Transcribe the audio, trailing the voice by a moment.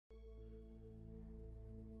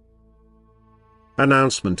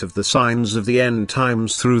announcement of the signs of the end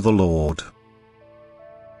times through the Lord.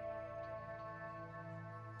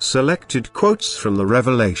 Selected quotes from the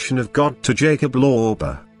Revelation of God to Jakob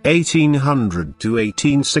Lorber, 1800 to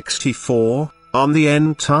 1864, on the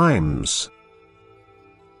end times.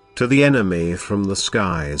 To the enemy from the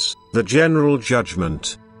skies, the general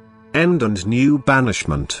judgment. End and new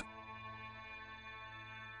banishment.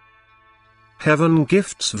 Heaven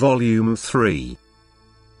Gifts Volume 3.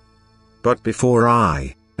 But before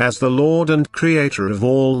I, as the Lord and Creator of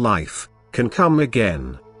all life, can come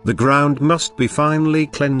again, the ground must be finally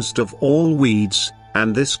cleansed of all weeds,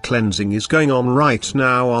 and this cleansing is going on right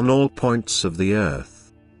now on all points of the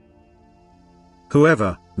earth.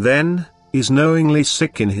 Whoever, then, is knowingly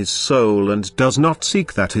sick in his soul and does not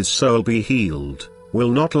seek that his soul be healed, will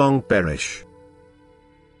not long perish.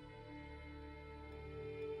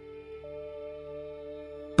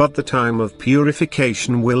 But the time of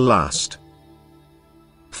purification will last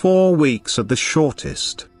 4 weeks at the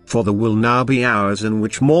shortest, for there will now be hours in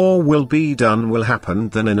which more will be done will happen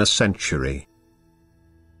than in a century.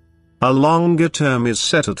 A longer term is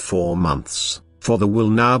set at 4 months, for there will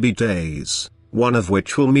now be days, one of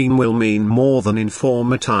which will mean more than in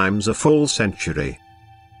former times a full century.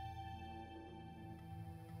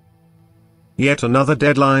 Yet another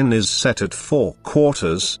deadline is set at 4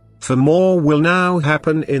 quarters, for more will now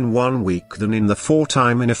happen in 1 week than in the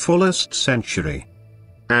foretime in a fullest century.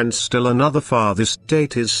 And still another farthest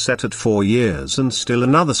date is set at 4 years, and still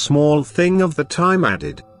another small thing of the time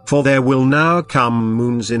added, for there will now come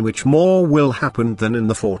moons in which more will happen than in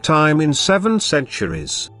the foretime in 7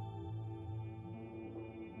 centuries.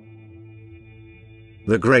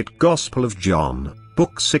 The Great Gospel of John,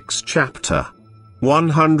 Book 6, Chapter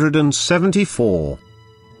 174.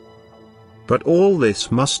 But all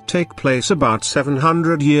this must take place about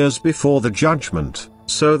 700 years before the judgment,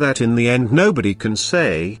 so that in the end nobody can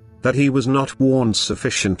say that he was not warned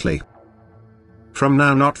sufficiently. From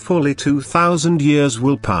now not fully 2,000 years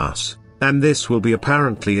will pass, and this will be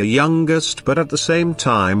apparently a youngest but at the same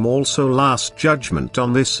time also last judgment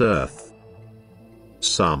on this earth.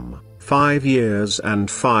 Some 5 years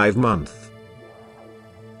and 5 months.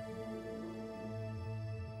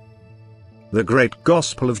 The Great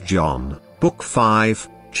Gospel of John, Book 5,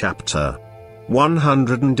 Chapter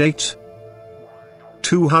 108.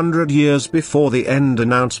 200 years before the end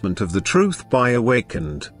announcement of the truth by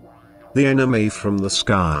awakened. The enemy from the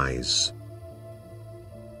skies.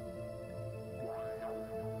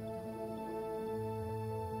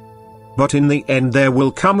 But in the end there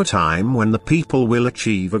will come a time when the people will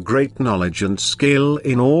achieve a great knowledge and skill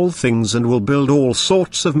in all things and will build all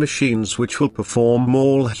sorts of machines which will perform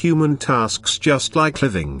all human tasks just like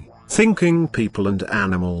living, thinking people and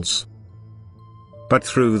animals. But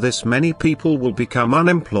through this many people will become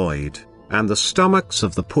unemployed, and the stomachs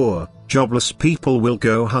of the poor, jobless people will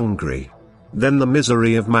go hungry. Then the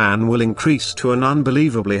misery of man will increase to an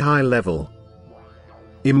unbelievably high level.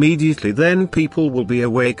 Immediately then people will be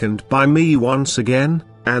awakened by me once again,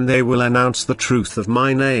 and they will announce the truth of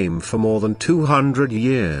my name for more than 200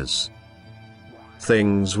 years.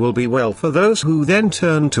 Things will be well for those who then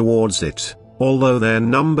turn towards it, although their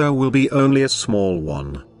number will be only a small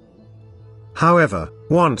one. However,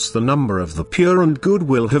 once the number of the pure and good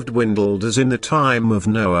will have dwindled as in the time of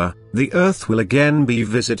Noah, the earth will again be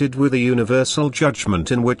visited with a universal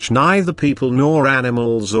judgment in which neither people nor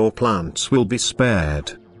animals or plants will be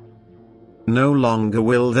spared. No longer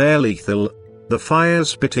will their lethal, the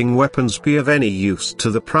fire-spitting weapons be of any use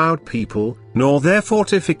to the proud people, nor their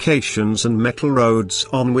fortifications and metal roads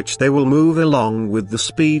on which they will move along with the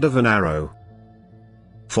speed of an arrow.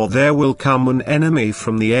 For there will come an enemy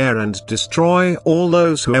from the air and destroy all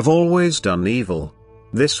those who have always done evil.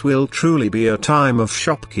 This will truly be a time of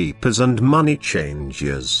shopkeepers and money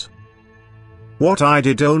changers. What I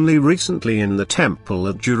did only recently in the temple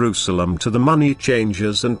at Jerusalem to the money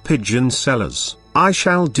changers and pigeon sellers, I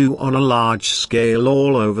shall do on a large scale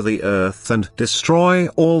all over the earth and destroy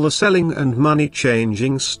all the selling and money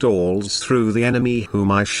changing stalls through the enemy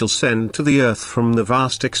whom I shall send to the earth from the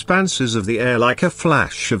vast expanses of the air like a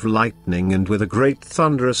flash of lightning and with a great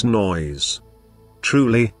thunderous noise.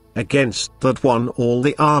 Truly, against that one all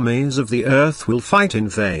the armies of the earth will fight in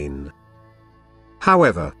vain.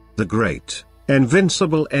 However, the great,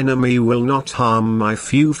 invincible enemy will not harm my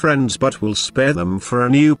few friends but will spare them for a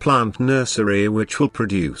new plant nursery which will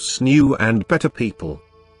produce new and better people.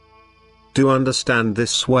 Do understand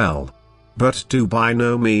this well. But do by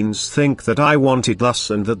no means think that I want it thus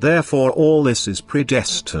and that therefore all this is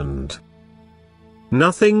predestined.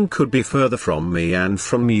 Nothing could be further from me and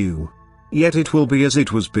from you. Yet it will be as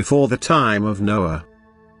it was before the time of Noah.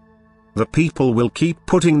 the people will keep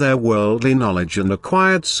putting their worldly knowledge and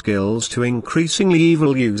acquired skills to increasingly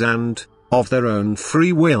evil use and, of their own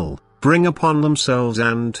free will, bring upon themselves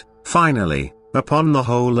and, finally, upon the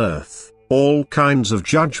whole earth, all kinds of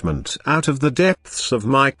judgment out of the depths of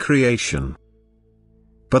my creation.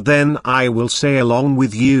 But then I will say along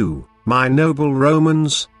with you, my noble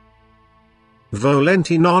Romans,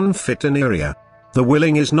 volenti non fit ineria, the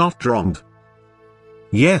willing is not wronged.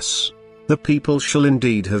 Yes, the people shall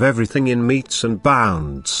indeed have everything in metes and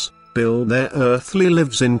bounds, build their earthly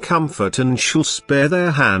lives in comfort and shall spare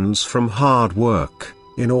their hands from hard work,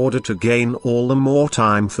 in order to gain all the more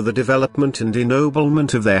time for the development and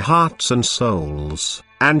ennoblement of their hearts and souls,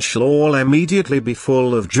 and shall all immediately be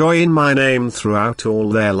full of joy in my name throughout all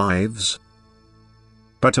their lives.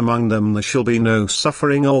 But among them there shall be no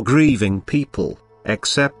suffering or grieving people,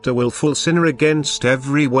 except a wilful sinner against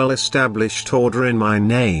every well-established order in my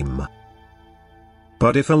name.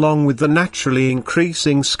 But if along with the naturally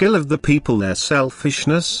increasing skill of the people their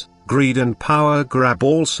selfishness, greed and power grab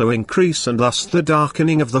also increase and thus the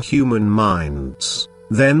darkening of the human minds,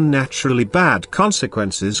 then naturally bad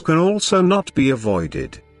consequences can also not be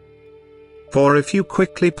avoided. For if you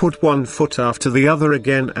quickly put one foot after the other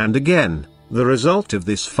again and again, the result of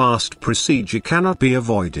this fast procedure cannot be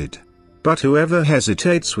avoided. But whoever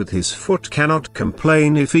hesitates with his foot cannot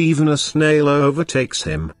complain if even a snail overtakes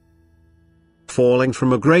him. Falling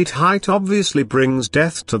from a great height obviously brings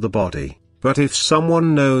death to the body, but if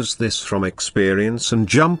someone knows this from experience and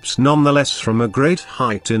jumps nonetheless from a great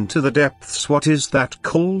height into the depths, what is that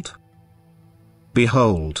called?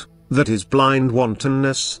 Behold, that is blind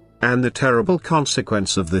wantonness, and the terrible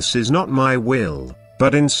consequence of this is not my will,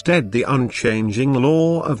 but instead the unchanging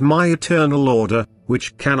law of my eternal order,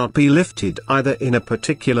 which cannot be lifted either in a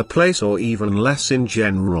particular place or even less in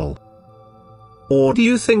general. Or do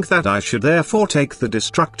you think that I should therefore take the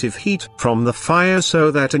destructive heat from the fire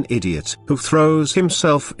so that an idiot who throws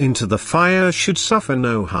himself into the fire should suffer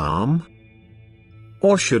no harm?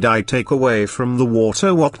 Or should I take away from the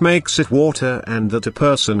water what makes it water and that a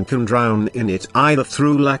person can drown in it either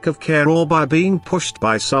through lack of care or by being pushed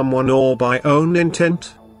by someone or by own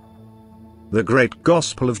intent? The Great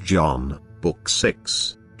Gospel of John, Book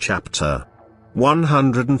 6, Chapter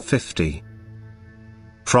 150.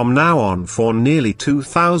 From now on for nearly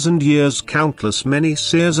 2,000 years countless many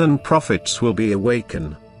seers and prophets will be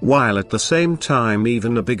awakened, while at the same time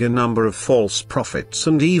even a bigger number of false prophets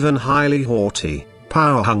and even highly haughty,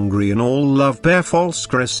 power-hungry and all-love-bear false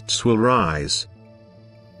Christs will rise.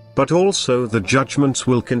 But also the judgments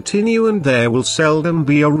will continue and there will seldom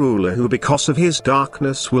be a ruler who because of his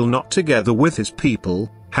darkness will not together with his people,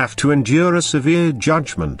 have to endure a severe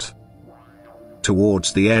judgment.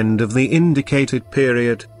 Towards the end of the indicated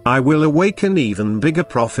period, I will awaken even bigger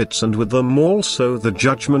prophets and with them also the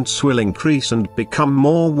judgments will increase and become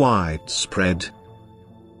more widespread.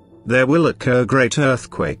 There will occur great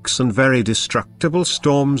earthquakes and very destructible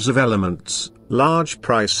storms of elements, large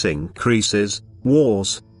price increases,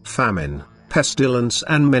 wars, famine, pestilence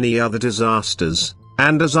and many other disasters,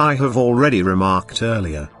 and as I have already remarked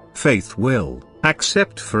earlier, faith will,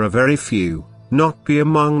 except for a very few, not be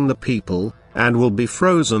among the people, and will be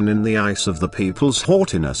frozen in the ice of the people's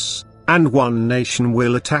haughtiness, and one nation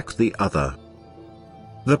will attack the other.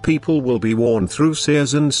 The people will be warned through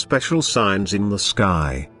seers and special signs in the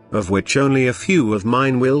sky, of which only a few of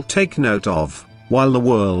mine will take note of, while the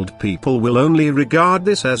world people will only regard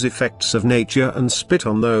this as effects of nature and spit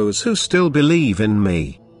on those who still believe in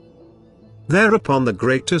me. Thereupon the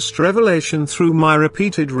greatest revelation through my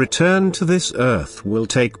repeated return to this earth will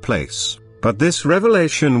take place. But this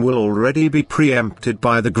revelation will already be preempted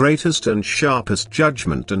by the greatest and sharpest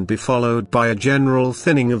judgment and be followed by a general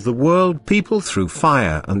thinning of the world people through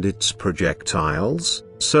fire and its projectiles,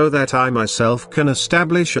 so that I myself can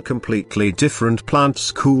establish a completely different plant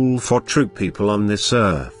school for true people on this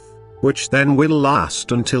earth, which then will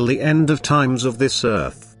last until the end of times of this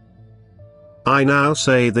earth. I now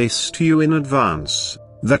say this to you in advance,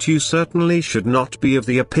 that you certainly should not be of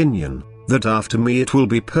the opinion that after me it will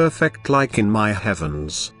be perfect like in my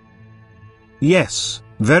heavens. Yes,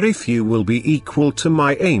 very few will be equal to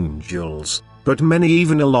my angels, but many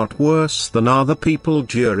even a lot worse than are the people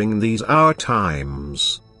during these our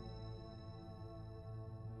times.